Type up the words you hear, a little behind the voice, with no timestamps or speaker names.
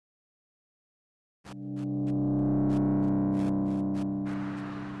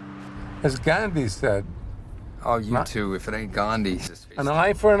As Gandhi said, Oh, you too, if it ain't Gandhi. an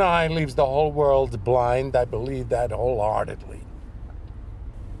eye for an eye leaves the whole world blind. I believe that wholeheartedly.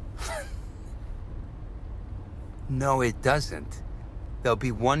 No, it doesn't. There'll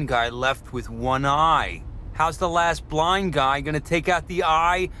be one guy left with one eye. How's the last blind guy gonna take out the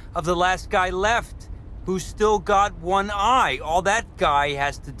eye of the last guy left, who's still got one eye? All that guy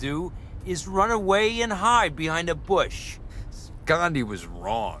has to do is run away and hide behind a bush. Gandhi was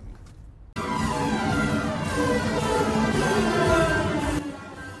wrong.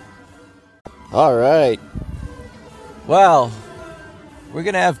 All right. Well, we're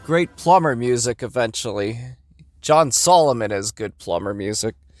going to have great plumber music eventually. John Solomon has good plumber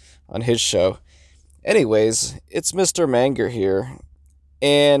music on his show. Anyways, it's Mr. Manger here,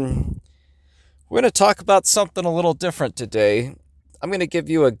 and we're going to talk about something a little different today. I'm going to give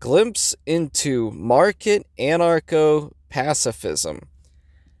you a glimpse into market anarcho-pacifism.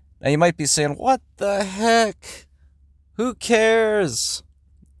 Now you might be saying, what the heck? Who cares?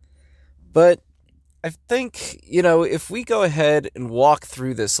 But I think, if we go ahead and walk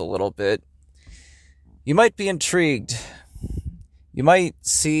through this a little bit, you might be intrigued. You might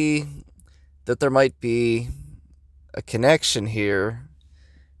see that there might be a connection here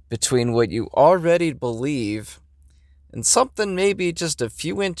between what you already believe and something maybe just a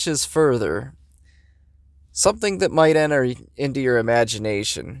few inches further, something that might enter into your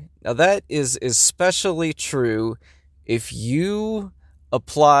imagination. Now that is especially true if you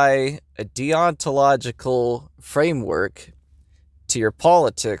apply a deontological framework to your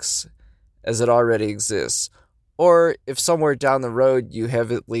politics as it already exists, or if somewhere down the road you have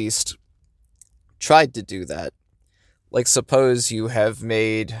at least tried to do that. Like suppose you have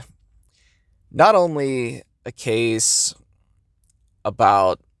made not only a case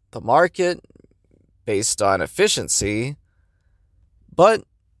about the market based on efficiency, but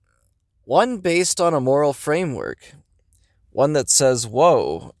one based on a moral framework. One that says,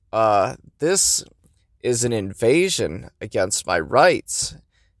 whoa, this is an invasion against my rights.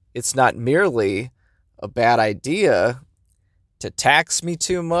 It's not merely a bad idea to tax me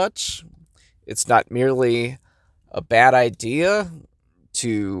too much. It's not merely a bad idea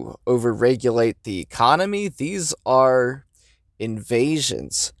to overregulate the economy. These are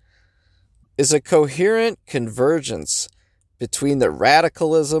invasions. Is a coherent convergence between the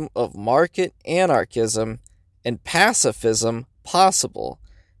radicalism of market anarchism and pacifism possible,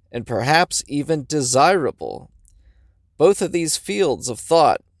 and perhaps even desirable? Both of these fields of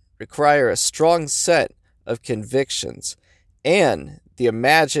thought require a strong set of convictions and the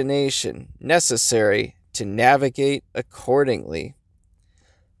imagination necessary to navigate accordingly.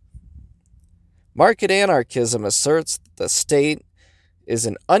 Market anarchism asserts that the state is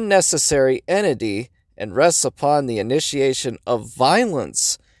an unnecessary entity and rests upon the initiation of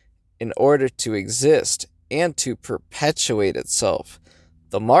violence in order to exist and to perpetuate itself.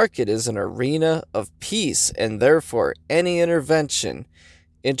 The market is an arena of peace, and therefore any intervention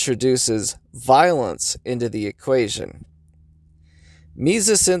introduces violence into the equation.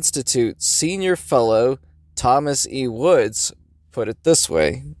 Mises Institute senior fellow Thomas E. Woods put it this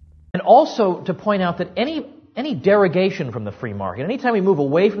way. And also to point out that any derogation from the free market, anytime we move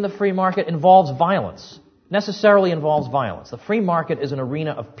away from the free market, involves violence, necessarily involves violence. The free market is an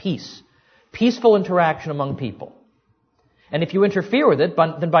arena of peace, peaceful interaction among people. And if you interfere with it,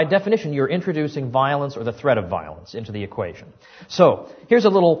 then by definition you're introducing violence or the threat of violence into the equation. So here's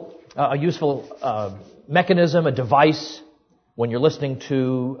a useful mechanism, a device, when you're listening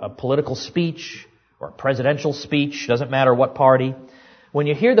to a political speech or a presidential speech, doesn't matter what party. When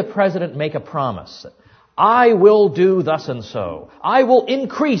you hear the president make a promise, I will do thus and so, I will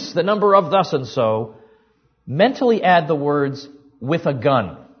increase the number of thus and so, mentally add the words with a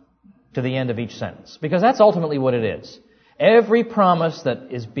gun to the end of each sentence, because that's ultimately what it is. Every promise that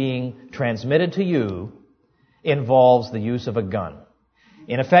is being transmitted to you involves the use of a gun.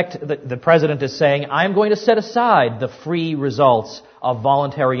 In effect, the president is saying, I'm going to set aside the free results of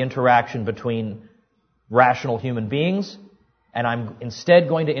voluntary interaction between rational human beings, and I'm instead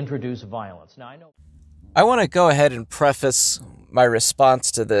going to introduce violence. Now, I want to go ahead and preface my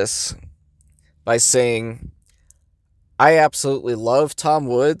response to this by saying I absolutely love Tom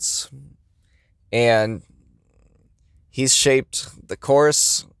Woods, and he's shaped the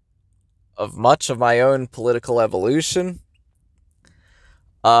course of much of my own political evolution.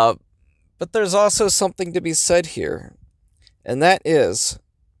 But there's also something to be said here, and that is,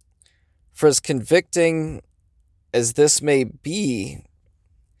 for as convicting as this may be,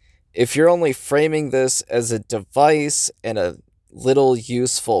 if you're only framing this as a device and a little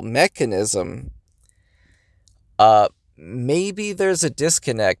useful mechanism, Maybe there's a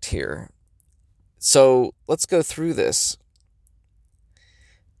disconnect here. So let's go through this.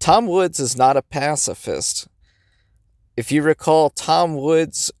 Tom Woods is not a pacifist. If you recall, Tom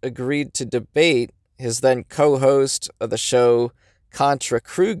Woods agreed to debate his then co-host of the show Contra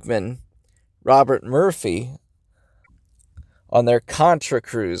Krugman, Robert Murphy, on their Contra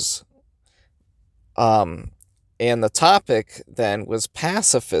cruise. And the topic then was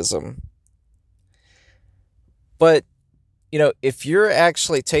pacifism. But, if you're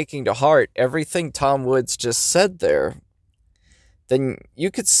actually taking to heart everything Tom Woods just said there, then you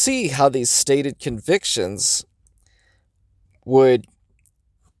could see how these stated convictions would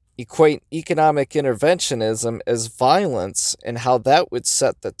equate economic interventionism as violence and how that would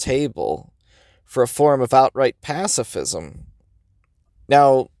set the table for a form of outright pacifism.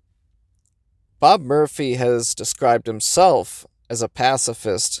 Now, Bob Murphy has described himself as a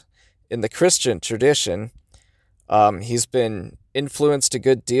pacifist in the Christian tradition. He's been influenced a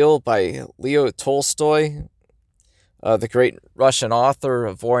good deal by Leo Tolstoy, the great Russian author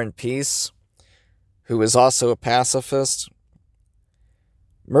of War and Peace, who is also a pacifist.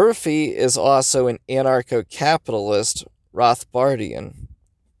 Murphy is also an anarcho-capitalist Rothbardian.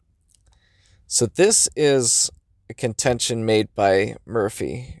 So this is a contention made by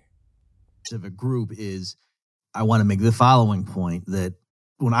Murphy. Specific group is, I want to make the following point, that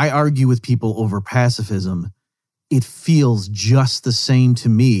when I argue with people over pacifism, it feels just the same to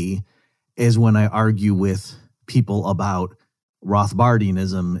me as when I argue with people about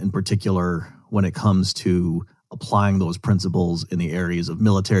Rothbardianism, in particular when it comes to applying those principles in the areas of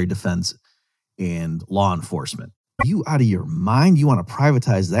military defense and law enforcement. Are you out of your mind? You want to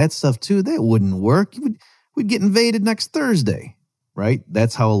privatize that stuff too? That wouldn't work. We'd get invaded next Thursday, right?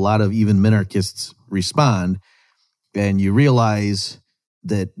 That's how a lot of even minarchists respond. And you realize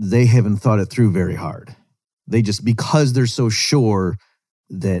that they haven't thought it through very hard. They just, because they're so sure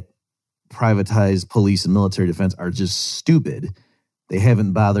that privatized police and military defense are just stupid, they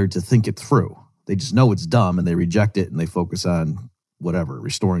haven't bothered to think it through. They just know it's dumb and they reject it and they focus on whatever,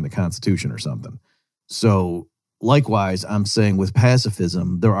 restoring the Constitution or something. So likewise, I'm saying with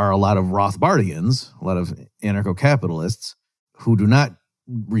pacifism, there are a lot of Rothbardians, a lot of anarcho-capitalists who do not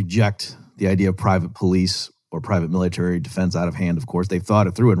reject the idea of private police or private military defense out of hand, of course. They've thought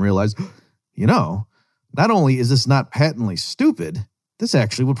it through and realized, not only is this not patently stupid, this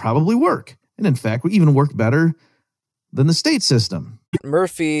actually would probably work. And in fact, would even work better than the state system.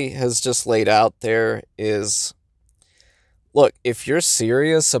 Murphy has just laid out there is, look, if you're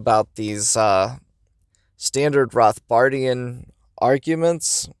serious about these standard Rothbardian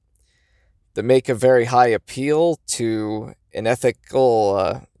arguments that make a very high appeal to an ethical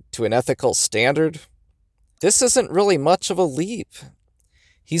standard, this isn't really much of a leap.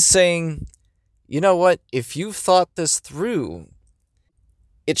 He's saying, you know what, if you've thought this through,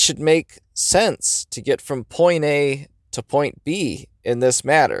 it should make sense to get from point A to point B in this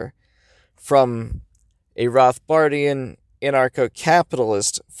matter, from a Rothbardian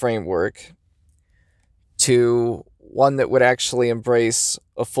anarcho-capitalist framework to one that would actually embrace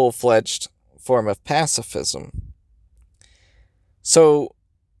a full-fledged form of pacifism. So,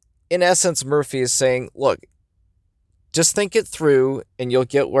 in essence, Murphy is saying, look, just think it through and you'll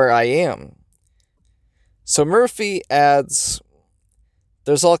get where I am. So Murphy adds,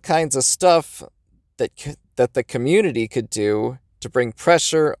 there's all kinds of stuff that the community could do to bring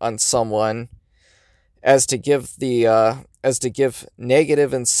pressure on someone as to give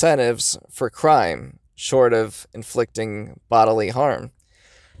negative incentives for crime, short of inflicting bodily harm.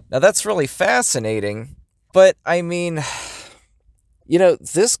 Now that's really fascinating, but I mean,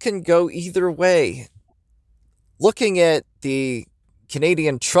 this can go either way. Looking at the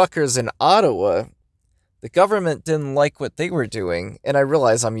Canadian truckers in Ottawa, the government didn't like what they were doing, and I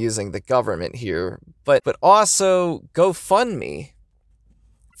realize I'm using the government here, but also GoFundMe.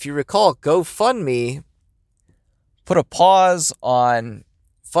 If you recall, GoFundMe put a pause on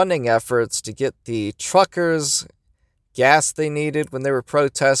funding efforts to get the truckers gas they needed when they were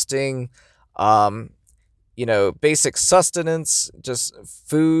protesting, basic sustenance, just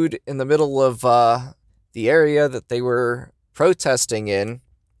food in the middle of the area that they were protesting in.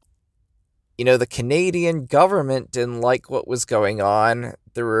 The Canadian government didn't like what was going on.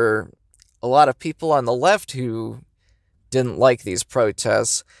 There were a lot of people on the left who didn't like these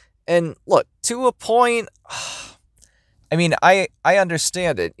protests. And look, to a point, I mean, I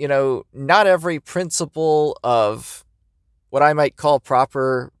understand it. Not every principle of what I might call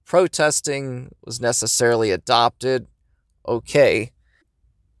proper protesting was necessarily adopted. Okay.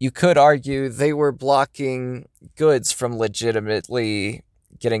 You could argue they were blocking goods from legitimately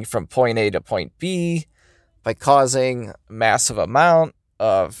getting from point A to point B. by causing a massive amount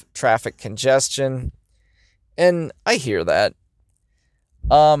of traffic congestion. And I hear that.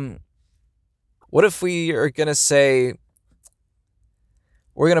 What if we are going to say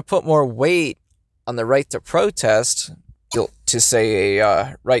we're going to put more weight on the right to protest to say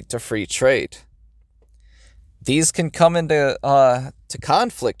a right to free trade? These can come into to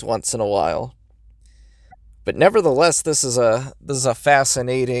conflict once in a while. But nevertheless, this is a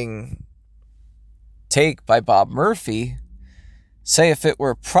fascinating take by Bob Murphy. Say if it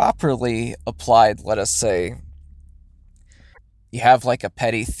were properly applied, let us say, you have like a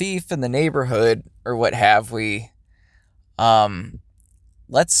petty thief in the neighborhood or what have we,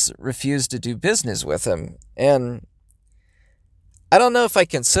 let's refuse to do business with him. And I don't know if I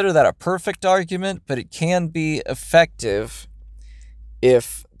consider that a perfect argument, but it can be effective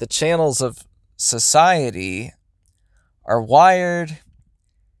if the channels of society are wired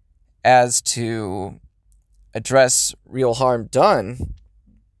as to address real harm done.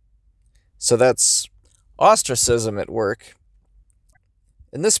 So that's ostracism at work.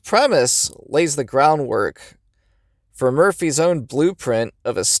 And this premise lays the groundwork for Murphy's own blueprint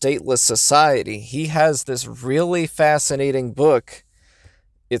of a stateless society. He has this really fascinating book.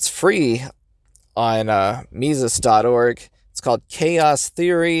 It's free on Mises.org. It's called Chaos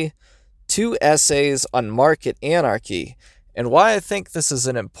Theory, 2 Essays on Market Anarchy. And why I think this is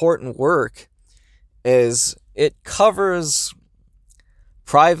an important work is it covers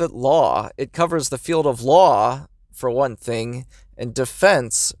private law. It covers the field of law, for one thing, and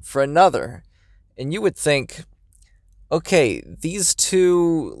defense for another. And you would think, okay, these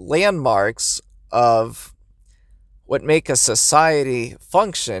two landmarks of what make a society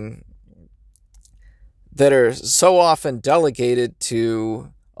function that are so often delegated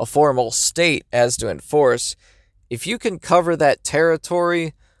to a formal state as to enforce, if you can cover that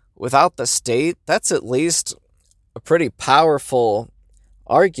territory without the state, that's at least a pretty powerful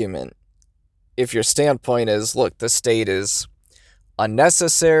argument. If your standpoint is, look, the state is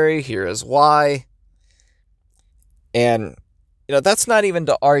unnecessary, here is why. And, that's not even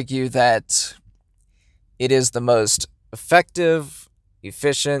to argue that it is the most effective,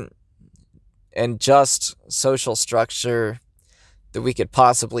 efficient, and just social structure that we could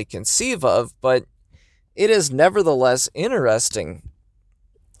possibly conceive of, but it is nevertheless interesting.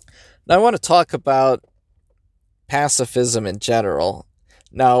 Now, I want to talk about pacifism in general.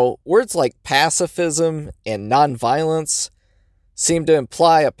 Now, words like pacifism and nonviolence seem to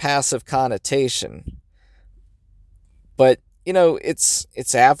imply a passive connotation. But,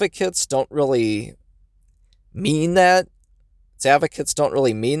 its advocates don't really mean that. Its advocates don't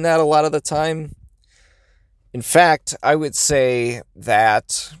really mean that a lot of the time. In fact, I would say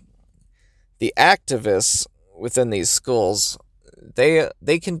that the activists within these schools,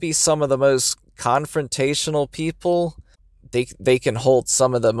 they can be some of the most confrontational people. They can hold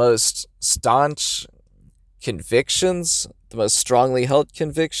some of the most staunch convictions, the most strongly held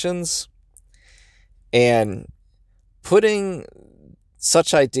convictions. And putting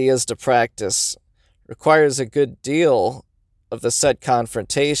such ideas to practice requires a good deal of the said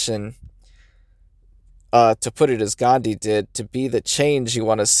confrontation, to put it as Gandhi did, to be the change you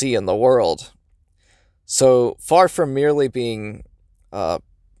want to see in the world. So far from merely being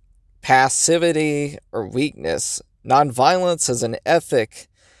passivity or weakness, nonviolence as an ethic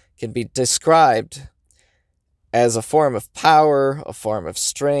can be described as a form of power, a form of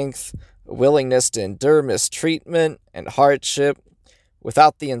strength, a willingness to endure mistreatment and hardship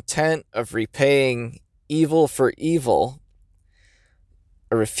without the intent of repaying evil for evil,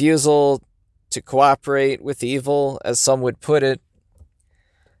 a refusal to cooperate with evil, as some would put it,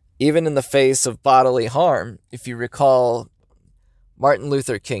 even in the face of bodily harm. If you recall Martin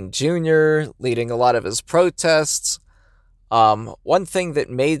Luther King Jr. leading a lot of his protests, one thing that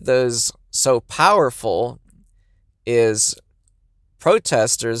made those so powerful is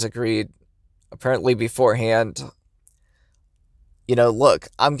protesters agreed, apparently beforehand, look,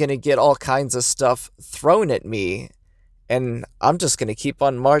 I'm going to get all kinds of stuff thrown at me, and I'm just going to keep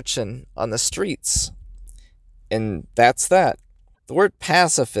on marching on the streets. And that's that. The word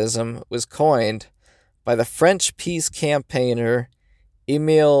pacifism was coined by the French peace campaigner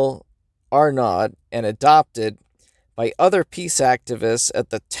Émile Arnaud and adopted by other peace activists at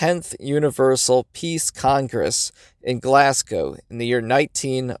the 10th Universal Peace Congress in Glasgow in the year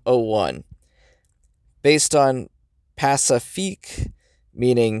 1901. Based on pacifique,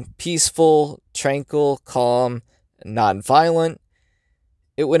 meaning peaceful, tranquil, calm, and nonviolent,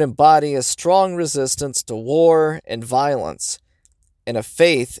 it would embody a strong resistance to war and violence and a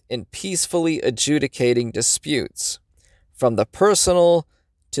faith in peacefully adjudicating disputes from the personal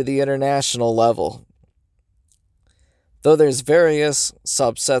to the international level. Though there's various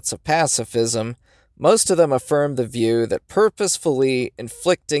subsets of pacifism, most of them affirm the view that purposefully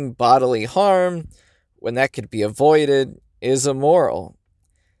inflicting bodily harm, when that could be avoided, is immoral.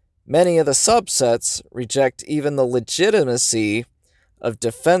 Many of the subsets reject even the legitimacy of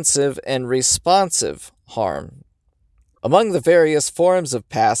defensive and responsive harm. Among the various forms of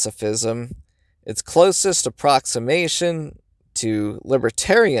pacifism, its closest approximation to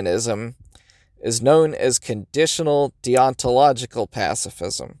libertarianism is known as conditional deontological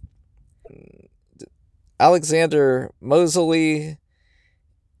pacifism. Alexander Moseley,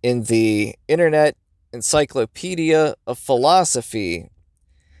 in the Internet Encyclopedia of Philosophy,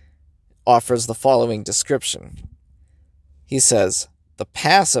 offers the following description. He says, "The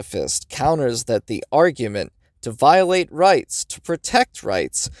pacifist counters that the argument to violate rights, to protect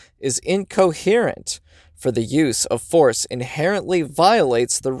rights, is incoherent, for the use of force inherently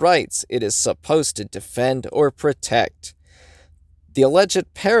violates the rights it is supposed to defend or protect. The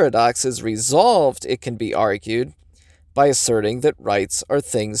alleged paradox is resolved, it can be argued, by asserting that rights are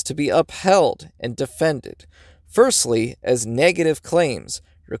things to be upheld and defended, firstly as negative claims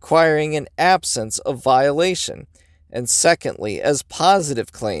requiring an absence of violation, and secondly as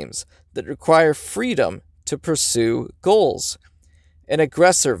positive claims that require freedom to pursue goals. An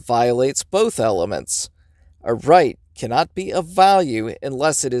aggressor violates both elements. A right cannot be of value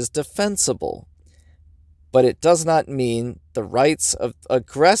unless it is defensible. But it does not mean the rights of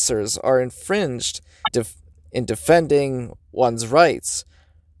aggressors are infringed in defending one's rights.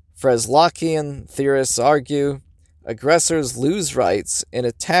 For as Lockean theorists argue, aggressors lose rights in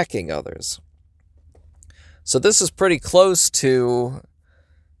attacking others." So this is pretty close to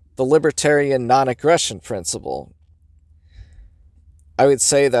the libertarian non-aggression principle. I would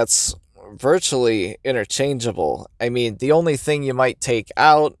say that's virtually interchangeable. I mean, the only thing you might take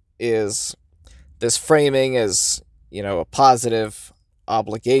out is this framing as, a positive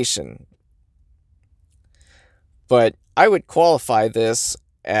obligation. But I would qualify this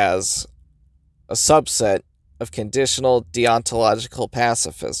as a subset of conditional deontological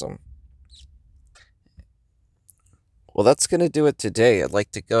pacifism. Well, that's going to do it today. I'd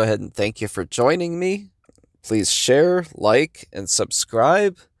like to go ahead and thank you for joining me. Please share, like, and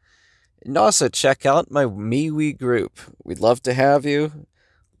subscribe. And also check out my MeWe group. We'd love to have you.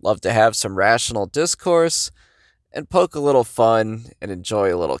 Love to have some rational discourse and poke a little fun and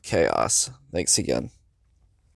enjoy a little chaos. Thanks again.